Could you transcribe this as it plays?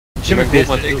Men går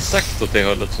man exakt åt det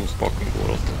hållet som spaken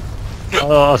går åt?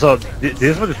 Ja, alltså, det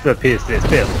är som att du spelar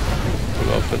PS3-spel.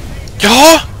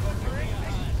 Ja!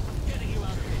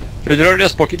 Du rör det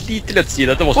spaken lite lätt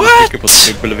sida, då måste du trycka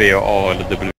på W och A eller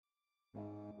W.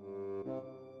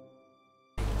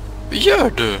 Vad gör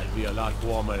du?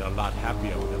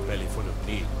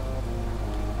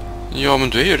 Ja, men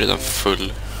du är ju redan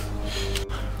full.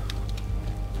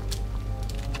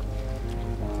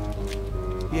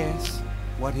 Yes.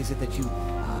 What is it that you...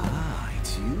 Ah,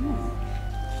 it's you.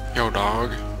 Yo, dog.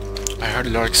 I heard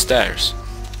you like stairs.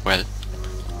 Well,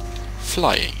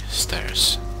 flying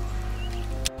stairs.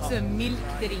 A milk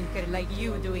drinker like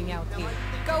you doing out here.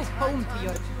 Go home to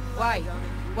your... Why?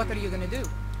 What are you gonna do?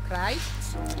 Cry?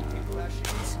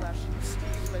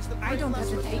 I don't have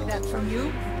to take that from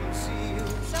you.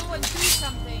 Someone do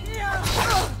something.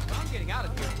 I'm getting out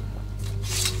of here.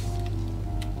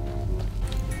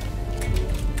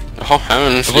 Jaha, här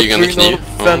är en flygande kniv.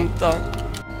 Vänta.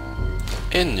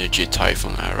 Energy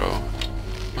Typhon Arrow.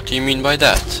 What do you mean by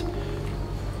that?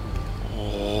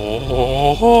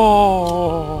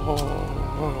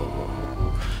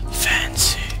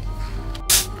 Fancy.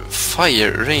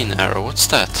 Fire Rain Arrow, what's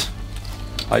that?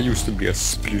 I used to be a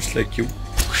spruce like you.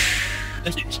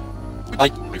 Oh,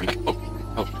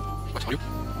 what are you?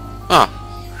 Ah.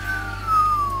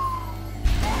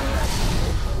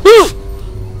 Woo!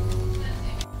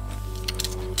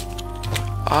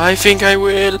 I think I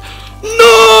will. No!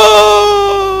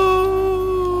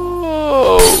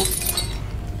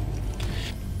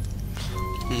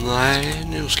 Nej,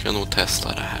 nu ska jag nog testa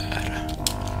det här.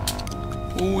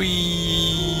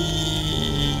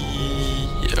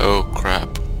 Oh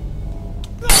crap.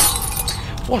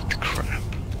 What crap?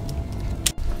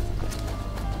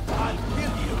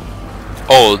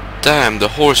 Oh damn, the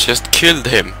horse just killed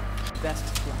him. Best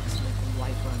blacksmith in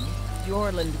Whiterun.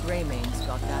 Jorland Greymane's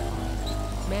got that one.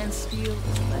 Man's steel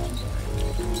is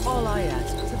legendary. All I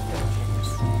ask is a fair chance.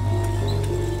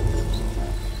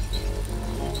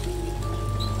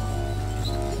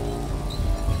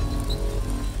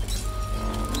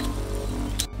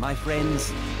 My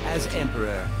friends, as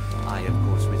Emperor, I of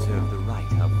course reserve the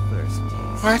right of first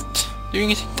taste. What? Det är ju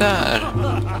ingenting där.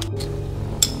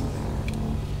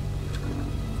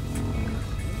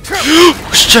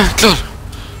 Jäklar!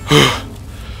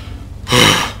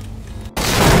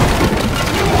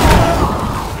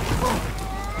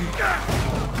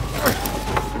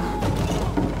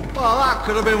 Well, that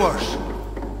could have been worse.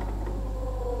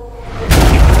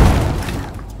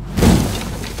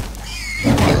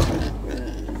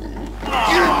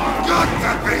 You've got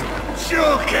to be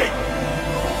joking!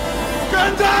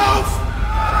 GANDALF!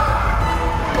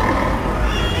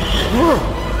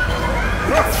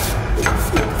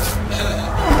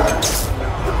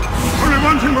 Only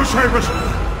one thing will save us.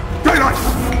 Daylight!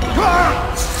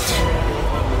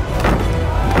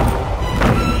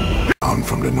 Down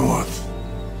from the north.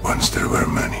 Once there were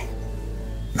many.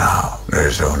 Now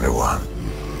there's only one.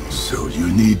 So you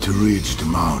need to reach the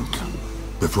mountain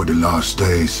before the last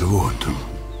days of autumn.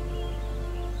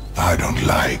 I don't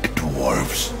like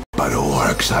dwarves, but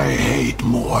orcs I hate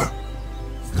more.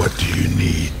 What do you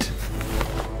need?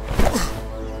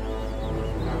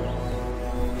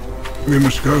 We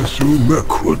must go through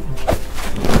Mirkwood.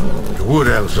 The wood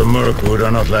elves of Mirkwood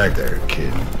are not like their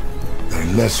kin.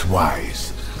 They're less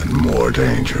wise and more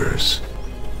dangerous.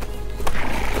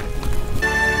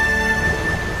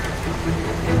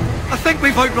 I think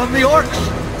we've outrun the orcs!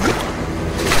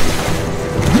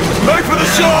 Right for the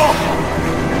shore!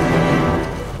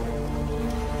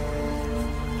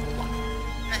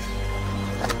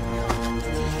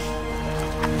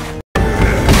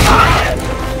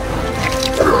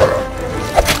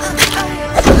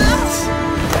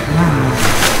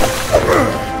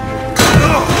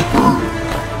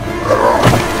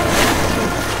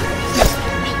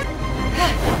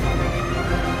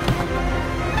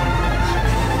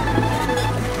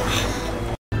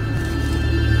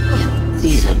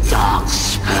 These are dark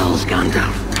spells,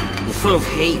 Gandalf. Full of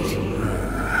hate.